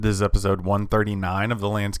This is episode 139 of the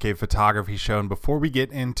Landscape Photography Show. And before we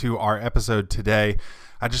get into our episode today,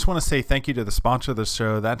 I just want to say thank you to the sponsor of the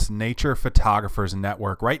show. That's Nature Photographers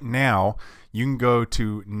Network. Right now, you can go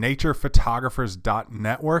to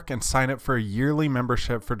naturephotographers.network and sign up for a yearly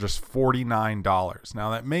membership for just $49. Now,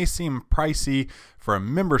 that may seem pricey for a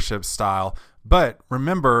membership style, but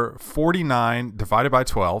remember, 49 divided by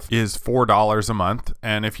 12 is $4 a month.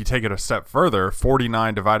 And if you take it a step further,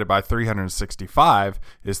 49 divided by 365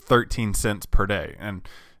 is 13 cents per day. And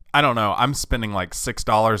I don't know, I'm spending like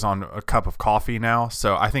 $6 on a cup of coffee now.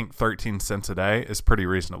 So I think 13 cents a day is pretty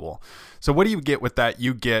reasonable. So what do you get with that?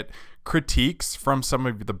 You get critiques from some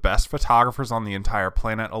of the best photographers on the entire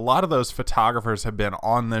planet. A lot of those photographers have been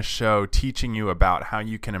on this show teaching you about how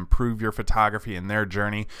you can improve your photography in their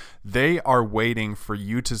journey. They are waiting for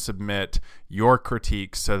you to submit your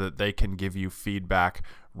critiques so that they can give you feedback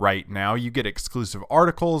right now. You get exclusive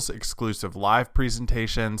articles, exclusive live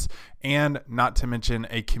presentations, and not to mention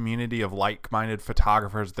a community of like-minded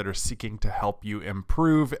photographers that are seeking to help you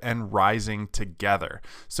improve and rising together.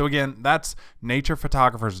 So again, that's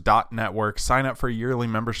naturephotographers.network. Sign up for a yearly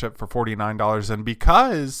membership for $49. And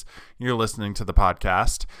because you're listening to the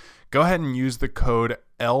podcast, go ahead and use the code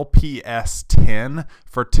LPS10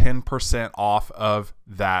 for 10% off of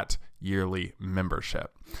that yearly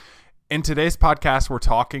membership. In today's podcast, we're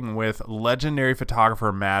talking with legendary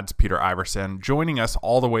photographer Mads Peter Iversen, joining us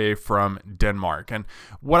all the way from Denmark. And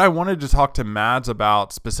what I wanted to talk to Mads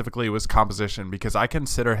about specifically was composition, because I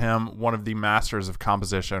consider him one of the masters of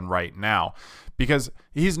composition right now, because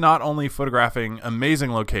he's not only photographing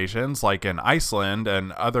amazing locations like in Iceland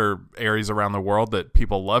and other areas around the world that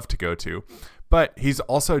people love to go to, but he's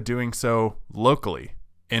also doing so locally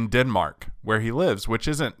in Denmark, where he lives, which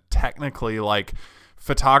isn't technically like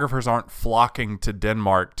photographers aren't flocking to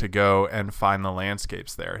Denmark to go and find the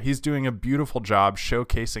landscapes there. He's doing a beautiful job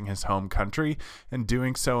showcasing his home country and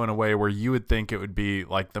doing so in a way where you would think it would be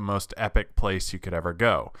like the most epic place you could ever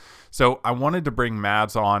go. So I wanted to bring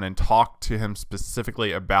Mads on and talk to him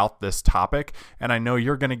specifically about this topic. And I know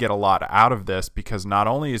you're going to get a lot out of this, because not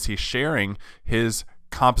only is he sharing his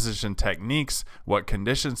composition techniques, what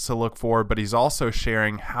conditions to look for, but he's also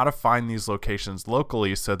sharing how to find these locations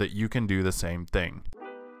locally so that you can do the same thing.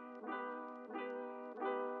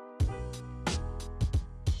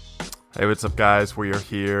 Hey, what's up, guys? We are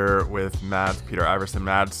here with Mads Peter Iversen.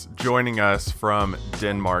 Mads joining us from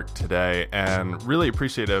Denmark today, and really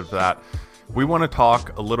appreciative that we want to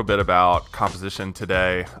talk a little bit about composition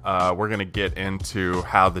today. We're going to get into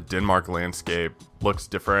how the Denmark landscape looks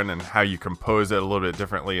different and how you compose it a little bit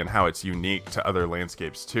differently and how it's unique to other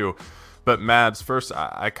landscapes too. But Mads, first,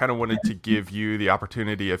 I kind of wanted to give you the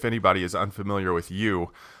opportunity, if anybody is unfamiliar with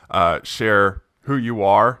you, share who you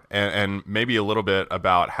are and maybe a little bit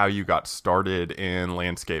about how you got started in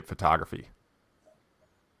landscape photography.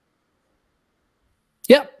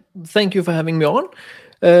 Yeah, thank you for having me on.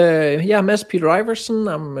 Mads Peter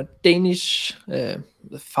Iversen. I'm a Danish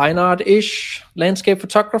fine art-ish landscape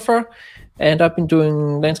photographer, and I've been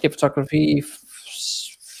doing landscape photography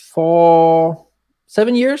for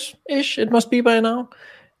 7 years-ish, it must be by now.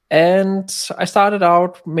 And I started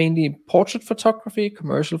out mainly portrait photography,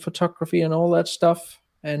 commercial photography, and all that stuff.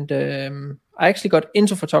 And I actually got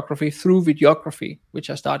into photography through videography, which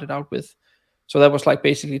I started out with. So that was like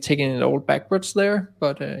basically taking it all backwards there.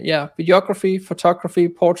 But videography, photography,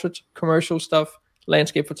 portrait, commercial stuff,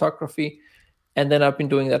 landscape photography. And then I've been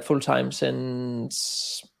doing that full time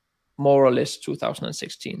since more or less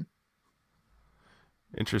 2016.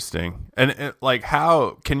 Interesting. And like,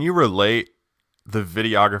 how can you relate the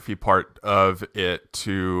videography part of it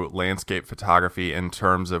to landscape photography in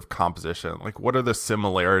terms of composition? Like, what are the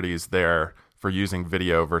similarities there for using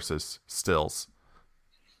video versus stills?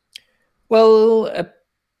 Well, a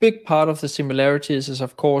big part of the similarities is,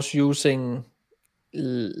 of course, using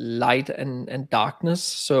light and darkness.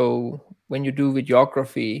 So when you do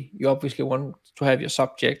videography, you obviously want to have your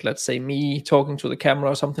subject, let's say me talking to the camera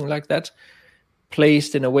or something like that,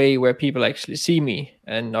 placed in a way where people actually see me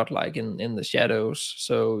and not like in the shadows.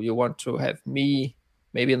 So you want to have me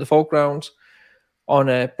maybe in the foreground on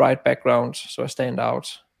a bright background, so I stand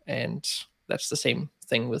out. And that's the same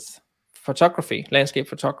thing with photography, landscape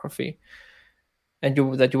photography. And you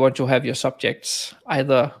want to have your subjects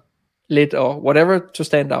either lit or whatever to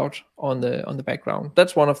stand out on the background.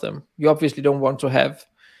 That's one of them. You obviously don't want to have,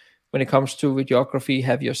 when it comes to videography,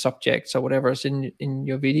 have your subjects or whatever is in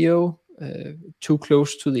your video too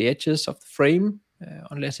close to the edges of the frame,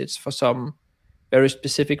 unless it's for some very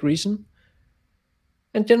specific reason.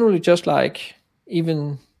 And generally, just like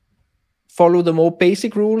even follow the more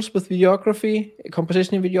basic rules with videography,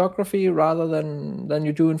 composition in videography, rather than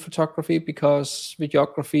you do in photography, because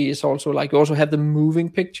videography is also like you also have the moving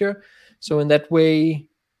picture. So in that way,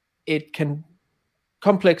 it can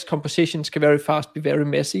complex compositions can very fast be very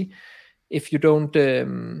messy if you don't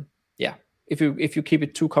if you keep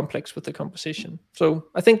it too complex with the composition. So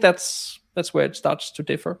I think that's where it starts to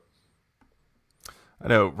differ. I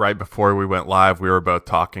know right before we went live, we were both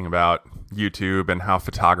talking about YouTube and how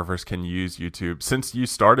photographers can use YouTube. Since you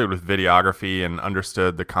started with videography and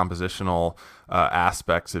understood the compositional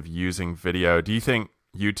aspects of using video, do you think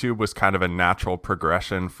YouTube was kind of a natural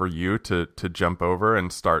progression for you to jump over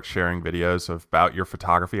and start sharing videos about your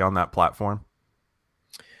photography on that platform?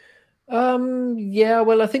 Yeah,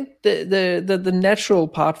 well, I think the natural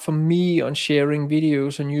part for me on sharing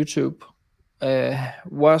videos on YouTube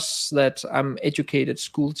was that I'm educated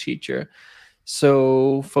school teacher.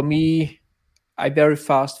 So for me, I very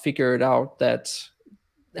fast figured out that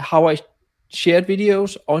how I shared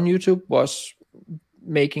videos on YouTube was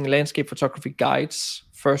making landscape photography guides,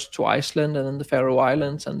 first to Iceland and then the Faroe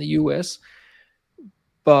Islands and the US.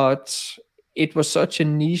 But it was such a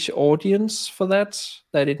niche audience for that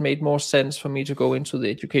it made more sense for me to go into the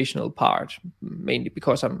educational part, mainly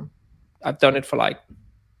because I've done it for like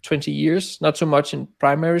 20 years, not so much in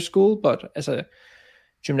primary school, but as a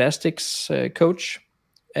gymnastics coach.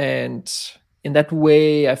 And in that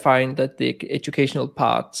way, I find that the educational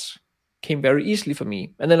part came very easily for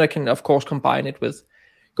me. And then I can, of course, combine it with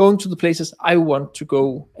going to the places I want to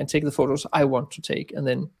go and take the photos I want to take, and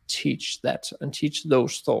then teach that and teach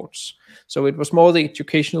those thoughts. So it was more the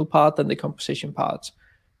educational part than the composition part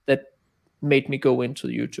that made me go into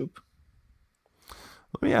YouTube.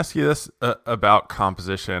 Let me ask you this about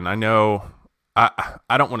composition. I know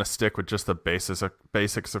I don't want to stick with just the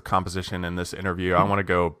basics of composition in this interview. I want to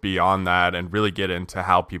go beyond that and really get into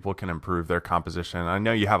how people can improve their composition. I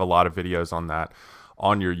know you have a lot of videos on that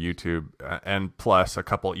on your YouTube, and plus a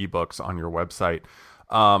couple ebooks on your website.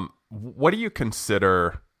 What do you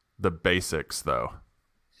consider the basics, though?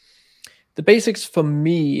 The basics for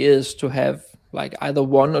me is to have like either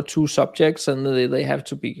one or two subjects, and they have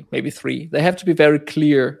to be maybe three. They have to be very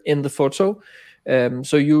clear in the photo.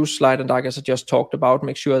 So use light and dark as I just talked about.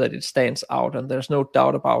 Make sure that it stands out and there's no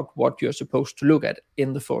doubt about what you're supposed to look at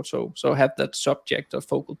in the photo. So have that subject or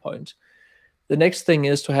focal point. The next thing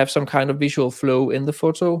is to have some kind of visual flow in the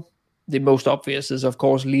photo. The most obvious is, of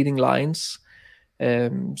course, leading lines,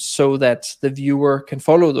 so that the viewer can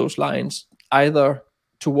follow those lines either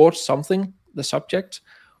towards something, the subject,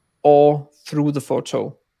 or through the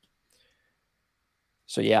photo.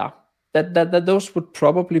 So yeah, that those would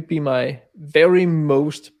probably be my very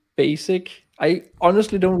most basic. I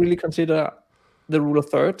honestly don't really consider the rule of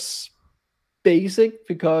thirds basic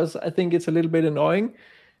because I think it's a little bit annoying.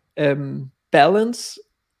 Balance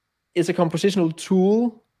is a compositional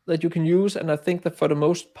tool that you can use, and I think that for the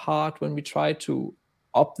most part, when we try to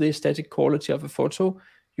up the aesthetic quality of a photo,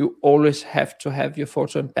 you always have to have your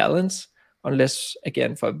photo in balance, unless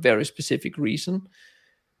again for a very specific reason.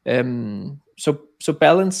 So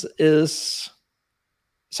balance is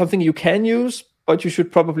something you can use, but you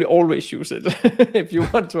should probably always use it if you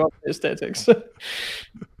want to up the aesthetics.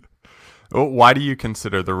 Why do you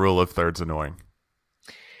consider the rule of thirds annoying?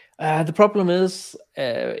 The problem is,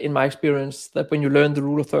 in my experience, that when you learn the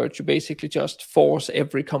rule of thirds, you basically just force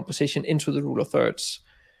every composition into the rule of thirds.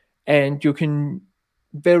 And you can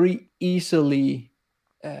very easily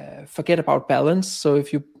forget about balance. So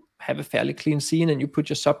if you have a fairly clean scene and you put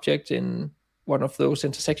your subject in one of those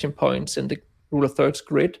intersection points in the rule of thirds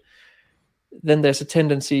grid, then there's a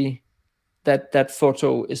tendency that that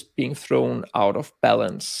photo is being thrown out of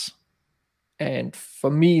balance. And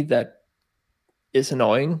for me, that is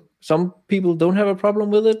annoying. Some people don't have a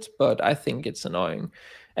problem with it, but I think it's annoying.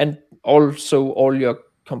 And also all your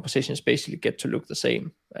compositions basically get to look the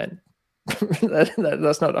same. And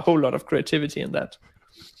that's not a whole lot of creativity in that.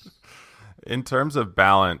 In terms of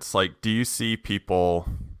balance, like, do you see people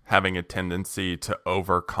having a tendency to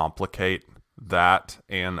overcomplicate that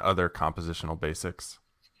and other compositional basics?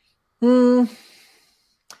 I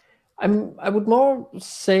would more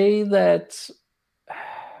say that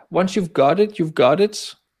once you've got it, you've got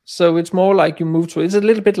it. So it's more like you move to, it's a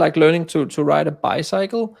little bit like learning to ride a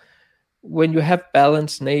bicycle. When you have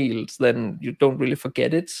balance nailed, then you don't really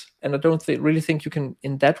forget it. And I don't really think you can,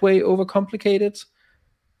 in that way, overcomplicate it.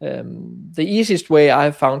 The easiest way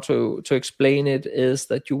I've found to explain it is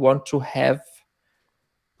that you want to have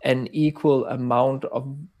an equal amount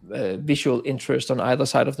of visual interest on either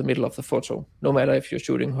side of the middle of the photo, no matter if you're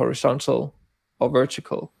shooting horizontal or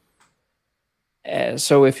vertical.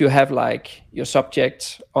 So if you have like your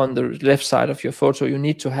subject on the left side of your photo, you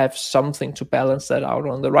need to have something to balance that out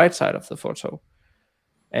on the right side of the photo.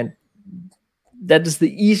 And that is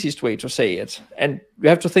the easiest way to say it. And you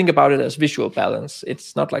have to think about it as visual balance.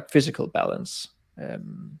 It's not like physical balance.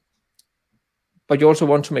 But you also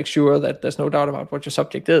want to make sure that there's no doubt about what your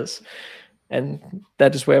subject is. And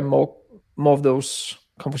that is where more of those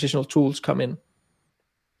compositional tools come in.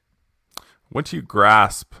 Once you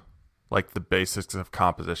grasp like the basics of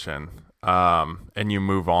composition, and you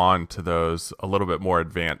move on to those a little bit more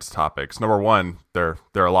advanced topics, number one, they're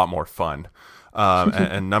a lot more fun.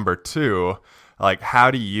 And number two, like,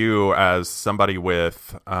 how do you, as somebody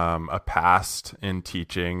with a past in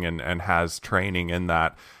teaching and has training in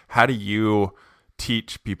that, how do you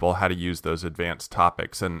teach people how to use those advanced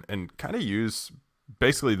topics and kind of use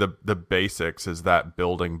basically the basics as that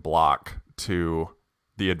building block to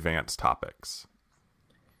the advanced topics?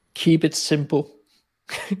 Keep it simple.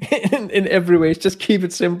 in every way, just keep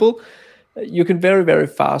it simple. You can very, very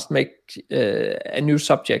fast make a new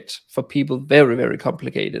subject for people very, very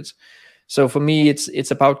complicated. So for me,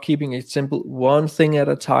 it's about keeping it simple, one thing at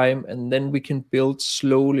a time, and then we can build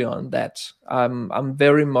slowly on that. I'm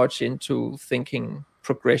very much into thinking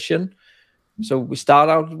progression. So we start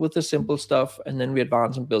out with the simple stuff, and then we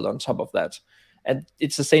advance and build on top of that. And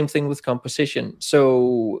it's the same thing with composition.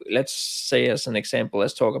 So let's say, as an example,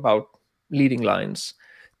 let's talk about leading lines.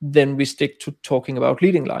 Then we stick to talking about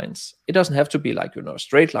leading lines. It doesn't have to be like, a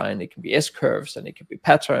straight line. It can be S-curves, and it can be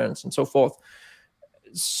patterns and so forth.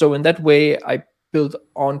 So in that way, I build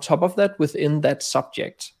on top of that within that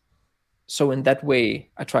subject. So in that way,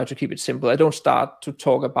 I try to keep it simple. I don't start to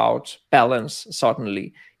talk about balance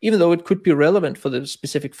suddenly, even though it could be relevant for the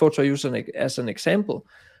specific photo use as an example.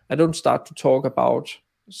 I don't start to talk about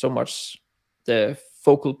so much the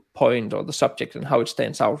focal point or the subject and how it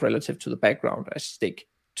stands out relative to the background. I stick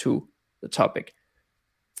to the topic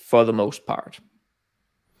for the most part.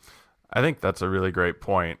 I think that's a really great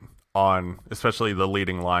point on especially the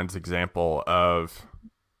leading lines example of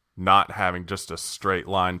not having just a straight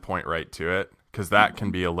line point right to it, because that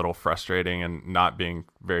can be a little frustrating and not being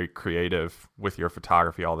very creative with your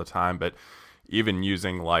photography all the time. But even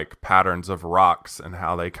using like patterns of rocks and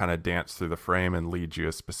how they kind of dance through the frame and lead you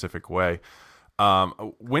a specific way.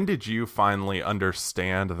 When did you finally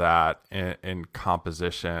understand that in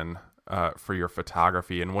composition for your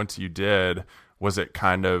photography? And once you did, was it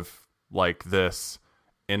kind of like this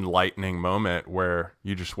enlightening moment where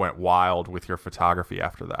you just went wild with your photography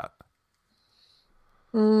after that?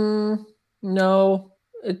 No,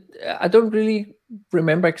 I don't really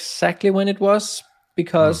remember exactly when it was,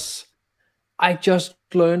 because I just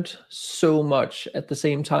learned so much at the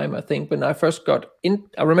same time. I think when I first got in,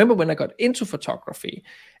 I remember when I got into photography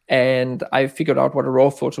and I figured out what a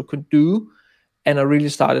raw photo could do. And I really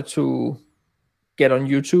started to get on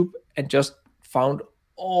YouTube and just found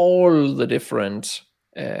all the different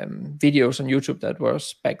videos on YouTube that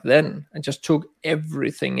was back then, and just took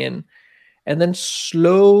everything in. And then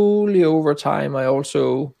slowly over time, I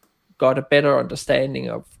also got a better understanding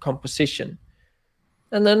of composition.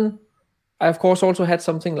 And then I, of course, also had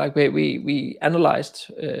something like where we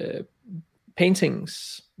analyzed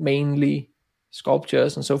paintings, mainly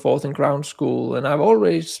sculptures and so forth, in ground school. And I've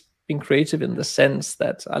always been creative in the sense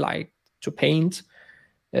that I like to paint.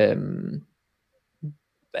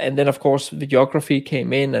 And then, of course, videography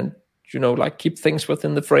came in, and, like, keep things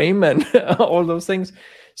within the frame and all those things.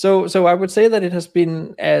 So I would say that it has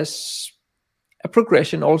been as a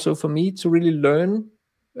progression also for me to really learn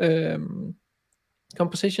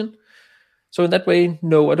composition. So in that way,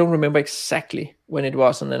 no, I don't remember exactly when it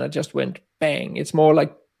was, and then I just went bang. It's more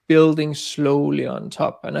like building slowly on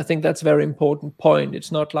top. And I think that's a very important point.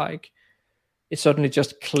 It's not like it suddenly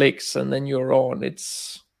just clicks and then you're on.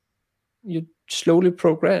 You slowly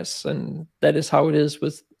progress, and that is how it is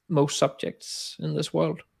with most subjects in this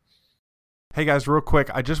world. Hey guys, real quick,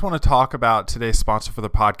 I just want to talk about today's sponsor for the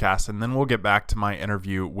podcast, and then we'll get back to my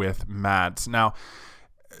interview with Mads. Now,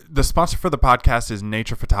 the sponsor for the podcast is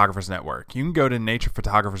Nature Photographers Network. You can go to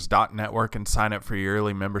naturephotographers.network and sign up for your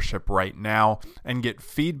yearly membership right now and get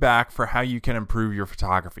feedback for how you can improve your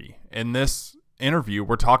photography. In this interview,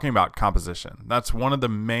 we're talking about composition. That's one of the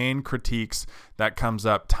main critiques that comes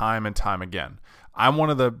up time and time again. I'm one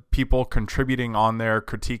of the people contributing on there,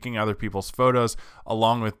 critiquing other people's photos,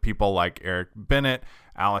 along with people like Eric Bennett,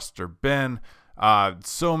 Alistair Ben.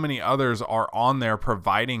 So many others are on there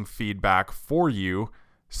providing feedback for you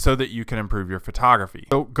so that you can improve your photography.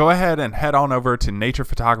 So go ahead and head on over to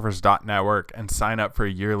naturephotographers.network and sign up for a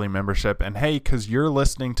yearly membership. And hey, because you're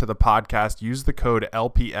listening to the podcast, use the code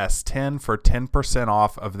LPS10 for 10%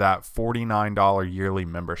 off of that $49 yearly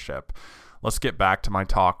membership. Let's get back to my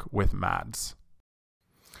talk with Mads.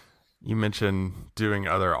 You mentioned doing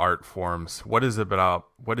other art forms. What is it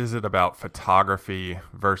about photography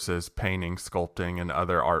versus painting, sculpting, and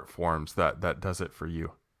other art forms that does it for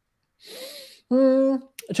you?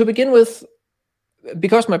 To begin with,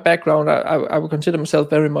 because my background, I would consider myself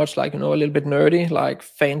very much like, a little bit nerdy, like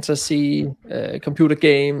fantasy, computer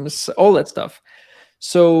games, all that stuff.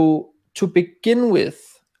 So to begin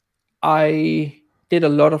with, I did a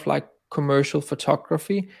lot of like commercial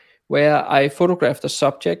photography where I photographed a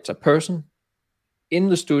subject, a person in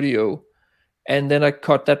the studio, and then I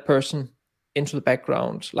cut that person into the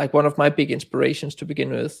background. Like one of my big inspirations to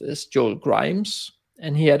begin with is Joel Grimes,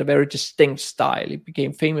 and he had a very distinct style. He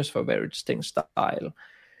became famous for a very distinct style.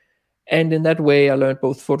 And in that way, I learned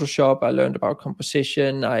both Photoshop, I learned about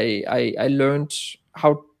composition, I learned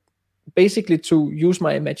how basically to use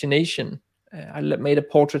my imagination. I made a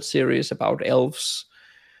portrait series about elves.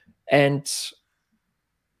 And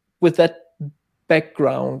with that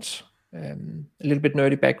background, a little bit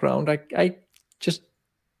nerdy background, I just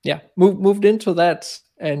moved into that.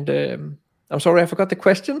 And I'm sorry, I forgot the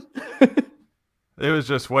question. It was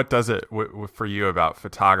just, what does it for you about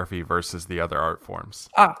photography versus the other art forms?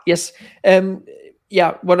 Yes.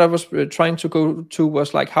 What I was trying to go to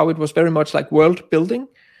was like how it was very much like world building.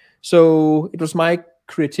 So it was my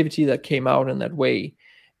creativity that came out in that way.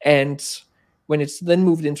 And when it's then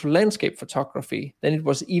moved into landscape photography, then it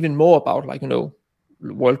was even more about like,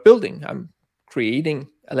 world building. I'm creating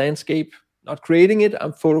a landscape, not creating it,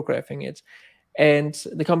 I'm photographing it. And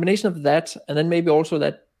the combination of that, and then maybe also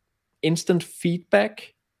that instant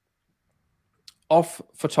feedback of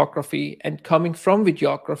photography and coming from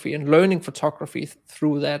videography and learning photography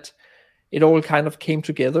through that, it all kind of came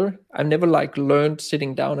together. I've never like learned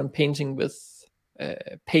sitting down and painting with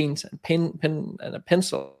paint and pen and a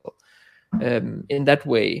pencil in that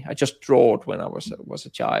way. I just draw it when I was a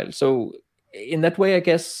child. So in that way, I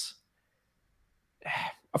guess,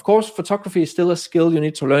 of course, photography is still a skill you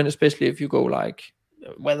need to learn, especially if you go like,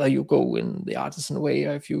 whether you go in the artisan way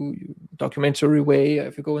or if you documentary way or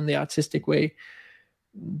if you go in the artistic way.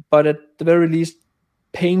 But at the very least,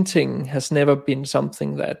 painting has never been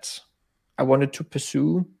something that I wanted to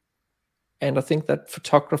pursue. And I think that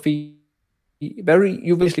photography,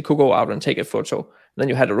 you basically could go out and take a photo, and then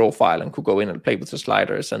you had a raw file and could go in and play with the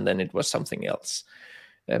sliders, and then it was something else.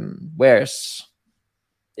 Whereas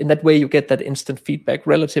in that way, you get that instant feedback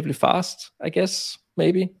relatively fast, I guess,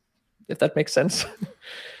 maybe, if that makes sense.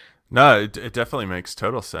 No, it definitely makes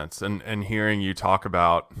total sense. And hearing you talk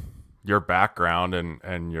about your background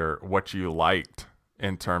and what you liked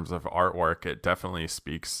in terms of artwork, it definitely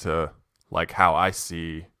speaks to like how I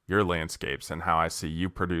see your landscapes and how I see you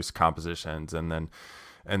produce compositions, and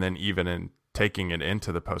then even in taking it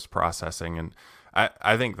into the post-processing. And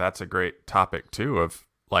I think that's a great topic too, of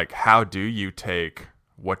like, how do you take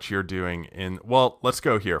what you're doing well, let's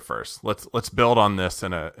go here first. Let's build on this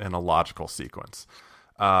in a logical sequence.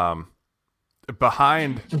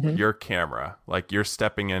 Behind your camera, like you're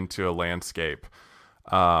stepping into a landscape.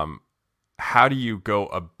 How do you go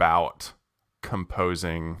about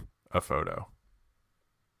composing a photo?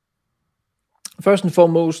 First and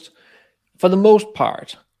foremost, for the most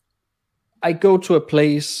part, I go to a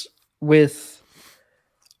place with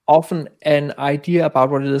often an idea about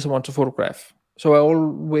what it is I want to photograph. So I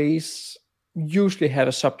always usually have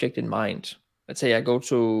a subject in mind. Let's say I go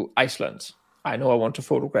to Iceland. I know I want to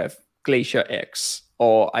photograph Glacier X.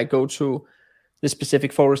 Or I go to the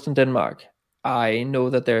specific forest in Denmark. I know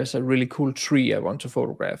that there's a really cool tree I want to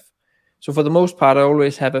photograph. So for the most part, I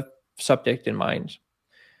always have a subject in mind.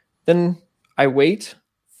 Then I wait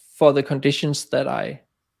for the conditions that I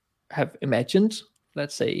have imagined.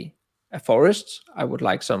 Let's say a forest. I would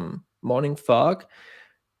like some morning fog,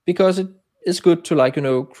 because it is good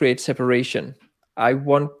to create separation. I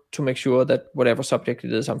want to make sure that whatever subject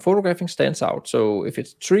it is I'm photographing stands out. So if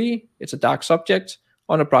it's a tree, it's a dark subject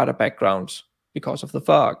on a brighter background because of the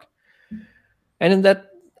fog. And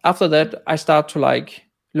after that, I start to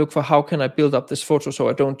look for how can I build up this photo so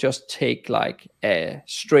I don't just take like a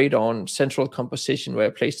straight on central composition where I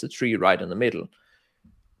place the tree right in the middle.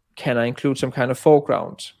 Can I include some kind of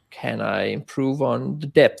foreground? Can I improve on the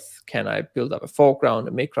depth? Can I build up a foreground,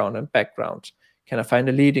 a midground, and background? Can I find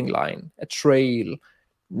a leading line, a trail,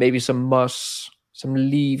 maybe some moss, some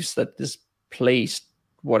leaves that is placed,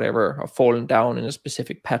 whatever, or fallen down in a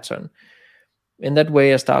specific pattern? in that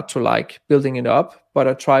way, I start to like building it up, but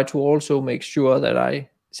I try to also make sure that I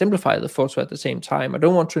simplify the photo at the same time. I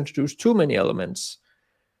don't want to introduce too many elements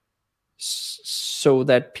so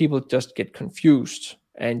that people just get confused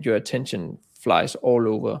and your attention flies all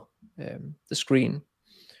over the screen.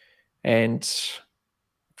 And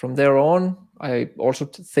from there on, I also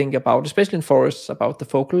think about, especially in forests, about the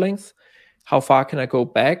focal length. How far can I go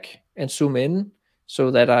back and zoom in so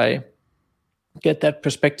that I get that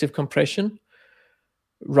perspective compression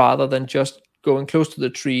rather than just going close to the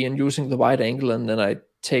tree and using the wide angle, and then I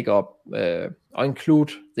take up I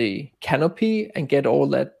include the canopy and get all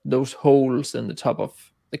those holes in the top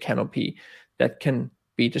of the canopy that can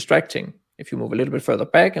be distracting if you move a little bit further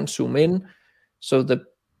back and zoom in, so that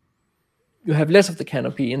you have less of the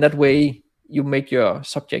canopy. In that way, you make your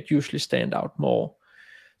subject usually stand out more.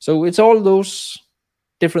 So it's all those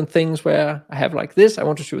different things where I have like this, I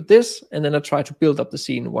want to shoot this, and then I try to build up the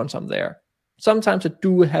scene once I'm there. Sometimes I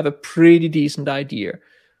do have a pretty decent idea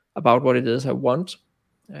about what it is I want,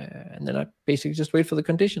 and then I basically just wait for the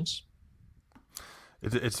conditions.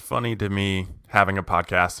 It's funny to me having a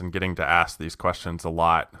podcast and getting to ask these questions a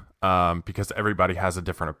lot, because everybody has a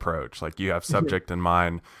different approach. Like you have subject in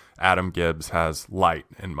mind, Adam Gibbs has light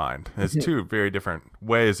in mind. It's two very different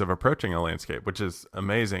ways of approaching a landscape, which is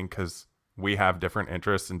amazing because we have different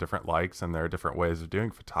interests and different likes, and there are different ways of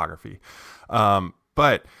doing photography.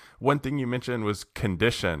 But one thing you mentioned was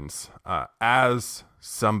conditions. As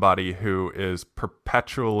somebody who is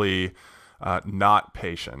perpetually not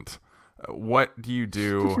patient, what do you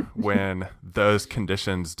do when those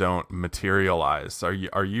conditions don't materialize?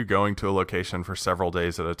 Are you going to a location for several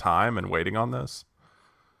days at a time and waiting on this?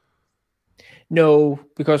 No,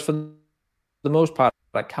 because for the most part,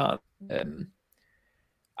 I can't.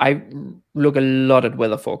 I look a lot at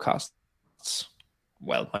weather forecasts.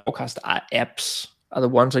 Well, my forecast apps are the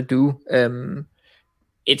ones I do.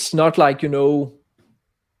 It's not like,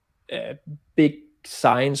 big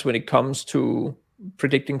science when it comes to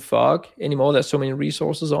predicting fog anymore. There's so many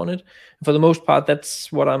resources on it. For the most part,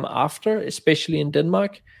 that's what I'm after, especially in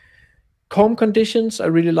Denmark. Calm conditions I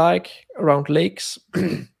really like around lakes.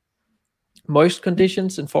 Moist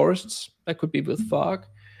conditions in forests, that could be with fog.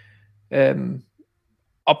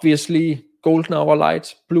 Obviously, golden hour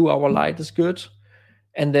light, blue hour light is good.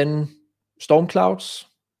 And then storm clouds.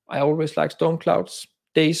 I always like storm clouds.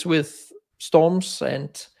 Days with storms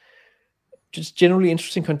and just generally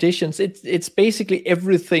interesting conditions. It's basically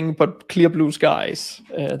everything but clear blue skies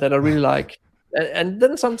that I really like. And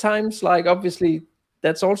then sometimes, like, obviously,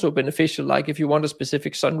 that's also beneficial. Like if you want a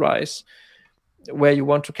specific sunrise where you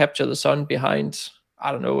want to capture the sun behind,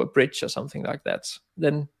 I don't know, a bridge or something like that,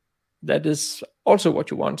 then that is also what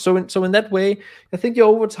you want. So in that way, I think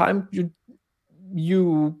over time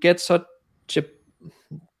you get such a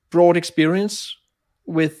broad experience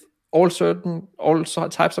with all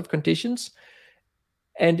types of conditions.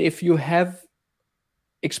 And if you have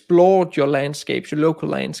explored your landscapes, your local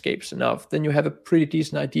landscapes enough, then you have a pretty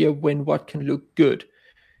decent idea when what can look good.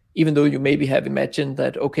 Even though you maybe have imagined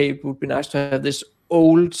that, okay, it would be nice to have this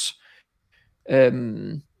old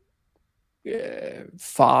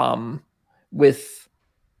farm with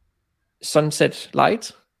sunset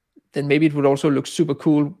light, then maybe it would also look super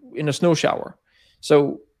cool in a snow shower.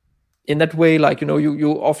 So in that way, like,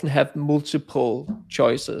 you often have multiple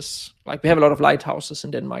choices. Like we have a lot of lighthouses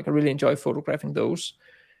in Denmark. I really enjoy photographing those.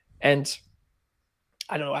 And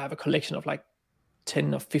I don't know, I have a collection of like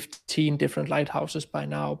 10 or 15 different lighthouses by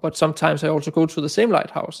now. But sometimes I also go to the same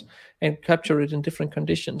lighthouse and capture it in different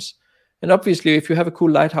conditions. And obviously, if you have a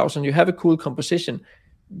cool lighthouse and you have a cool composition,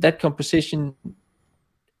 that composition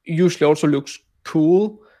usually also looks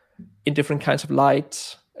cool in different kinds of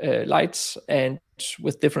lights and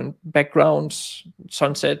with different backgrounds,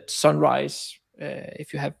 sunset, sunrise.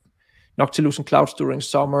 If you have noctilucent clouds during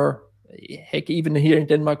summer, heck, even here in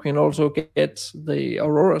Denmark, we can also get the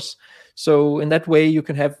auroras. So in that way, you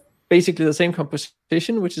can have basically the same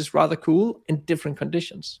composition, which is rather cool in different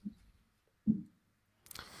conditions.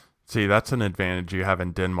 See, that's an advantage you have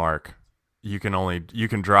in Denmark. You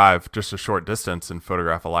can drive just a short distance and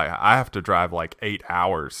photograph a lighthouse. I have to drive like 8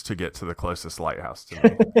 hours to get to the closest lighthouse to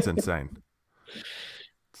me. It's insane.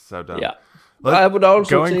 So dumb. Yeah. I would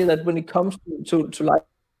also say that when it comes to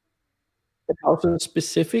lighthouses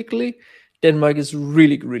specifically, Denmark is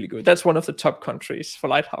really, really good. That's one of the top countries for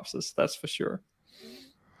lighthouses, that's for sure.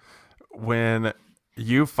 When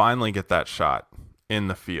you finally get that shot in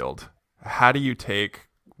the field, how do you take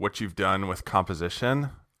what you've done with composition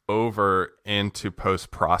over into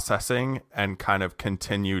post-processing and kind of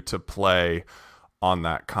continue to play on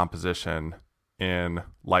that composition in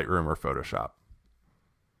Lightroom or Photoshop?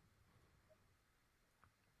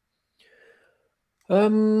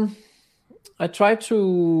 I tried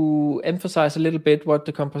to emphasize a little bit what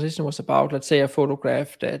the composition was about. Let's say I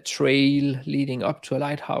photographed a trail leading up to a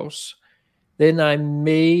lighthouse. Then I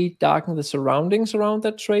may darken the surroundings around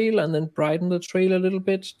that trail and then brighten the trail a little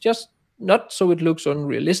bit, just not so it looks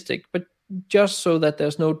unrealistic, but just so that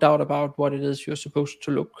there's no doubt about what it is you're supposed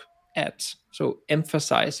to look at. So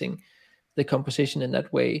emphasizing the composition in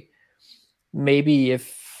that way. Maybe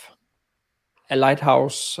if a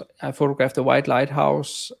lighthouse, I photographed a white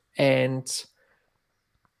lighthouse, and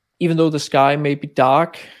even though the sky may be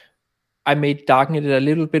dark, I may darken it a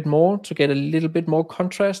little bit more to get a little bit more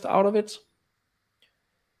contrast out of it.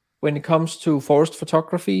 When it comes to forest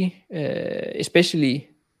photography,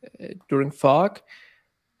 especially during fog,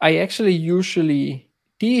 I actually usually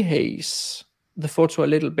dehaze the photo a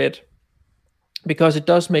little bit because it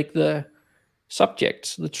does make the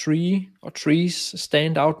subjects, the tree or trees,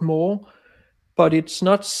 stand out more, but it's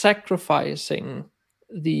not sacrificing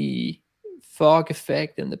the fog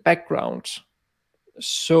effect in the background.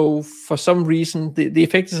 So for some reason, the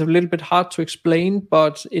effect is a little bit hard to explain,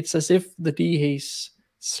 but it's as if the dehaze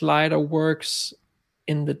slider works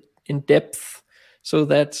in depth, so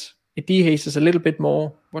that it dehazes a little bit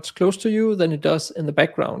more what's close to you than it does in the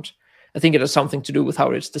background. I think it has something to do with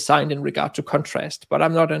how it's designed in regard to contrast, but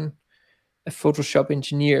I'm not a Photoshop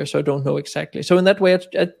engineer, so I don't know exactly. So in that way,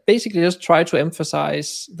 I basically just try to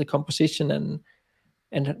emphasize the composition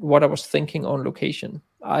and what I was thinking on location.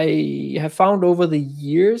 I have found over the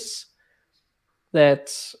years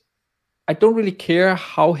that I don't really care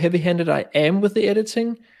how heavy-handed I am with the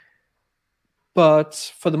editing,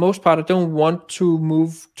 but for the most part, I don't want to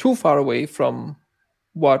move too far away from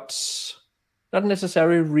what's not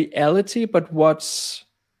necessarily reality, but what's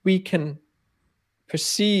we can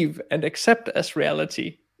perceive and accept as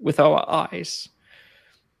reality with our eyes,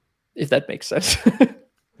 if that makes sense.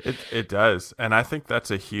 It does. And I think that's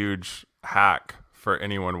a huge hack for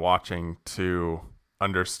anyone watching to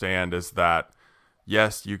understand, is that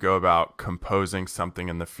yes, you go about composing something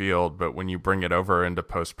in the field, but when you bring it over into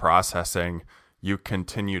post-processing, you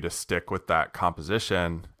continue to stick with that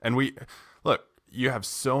composition. And you have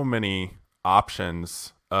so many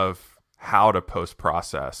options of how to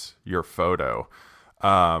post-process your photo.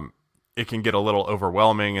 It can get a little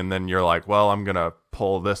overwhelming, and then you're like, well, I'm going to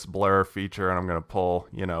pull this blur feature and I'm going to pull,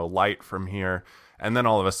 light from here. And then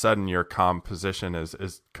all of a sudden your composition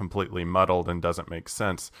is completely muddled and doesn't make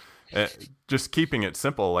sense. Just keeping it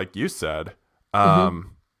simple, like you said,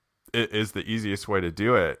 it is the easiest way to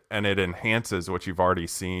do it. And it enhances what you've already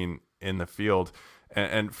seen in the field.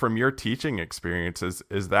 And from your teaching experiences,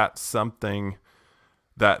 is that something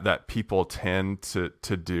that people tend to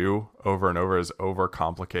do over and over, is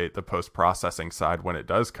overcomplicate the post-processing side when it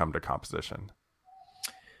does come to composition?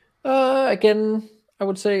 Again, I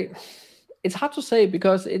would say it's hard to say,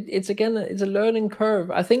 because it's a learning curve.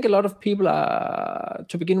 I think a lot of people are,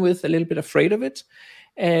 to begin with, a little bit afraid of it,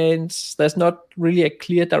 and there's not really a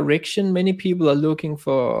clear direction. Many people are looking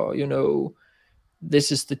for,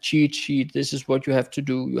 this is the cheat sheet. This is what you have to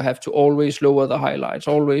do. You have to always lower the highlights,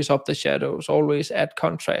 always up the shadows, always add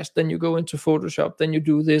contrast. Then you go into Photoshop. Then you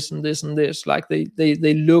do this and this and this. Like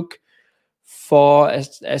they look for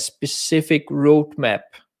a specific roadmap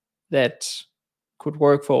that could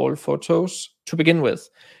work for all photos to begin with.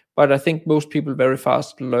 But I think most people very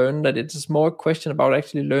fast learn that it is more a question about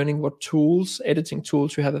actually learning what editing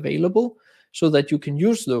tools you have available, so that you can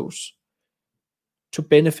use those to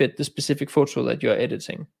benefit the specific photo that you're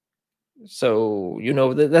editing. So,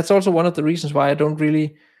 that's also one of the reasons why I don't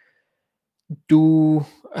really do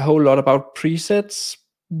a whole lot about presets,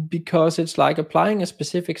 because it's like applying a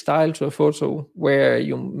specific style to a photo where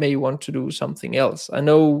you may want to do something else. I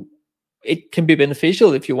know it can be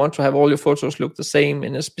beneficial if you want to have all your photos look the same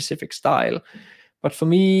in a specific style, but for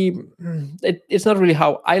me, it's not really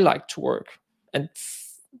how I like to work. And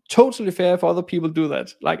totally fair if other people do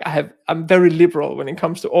that. Like I'm very liberal when it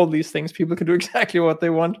comes to all these things. People can do exactly what they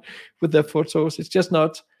want with their photos. It's just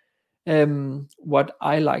not what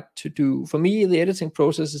I like to do. For me, the editing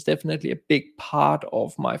process is definitely a big part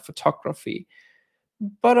of my photography.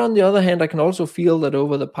 But on the other hand, I can also feel that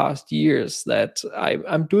over the past years that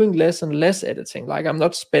I'm doing less and less editing. Like I'm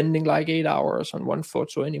not spending like 8 hours on one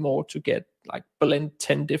photo anymore to blend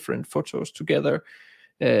 10 different photos together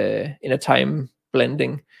in a time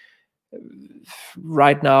blending.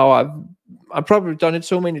 Right now, I've probably done it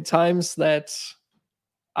so many times that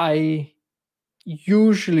I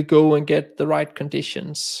usually go and get the right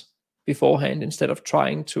conditions beforehand, instead of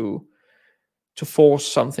trying to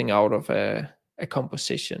force something out of a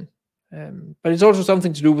composition. But it's also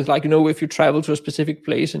something to do with, if you travel to a specific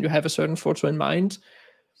place and you have a certain photo in mind,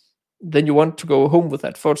 then you want to go home with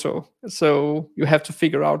that photo. So you have to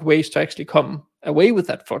figure out ways to actually come away with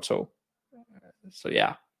that photo. So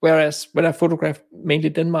yeah, whereas when I photograph mainly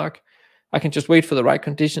Denmark, I can just wait for the right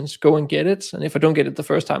conditions, go and get it. And if I don't get it the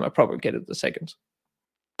first time, I probably get it the second.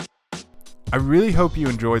 I really hope you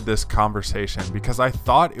enjoyed this conversation because I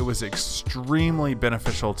thought it was extremely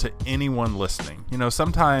beneficial to anyone listening. You know,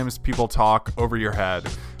 sometimes people talk over your head,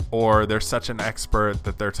 or they're such an expert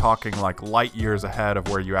that they're talking like light years ahead of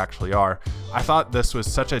where you actually are. I thought this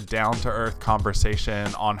was such a down-to-earth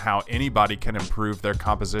conversation on how anybody can improve their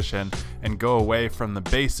composition and go away from the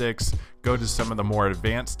basics, go to some of the more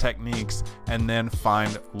advanced techniques, and then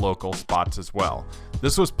find local spots as well.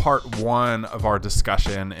 This was part 1 of our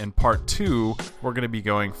discussion. In part 2, we're going to be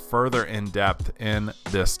going further in depth in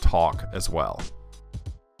this talk as well.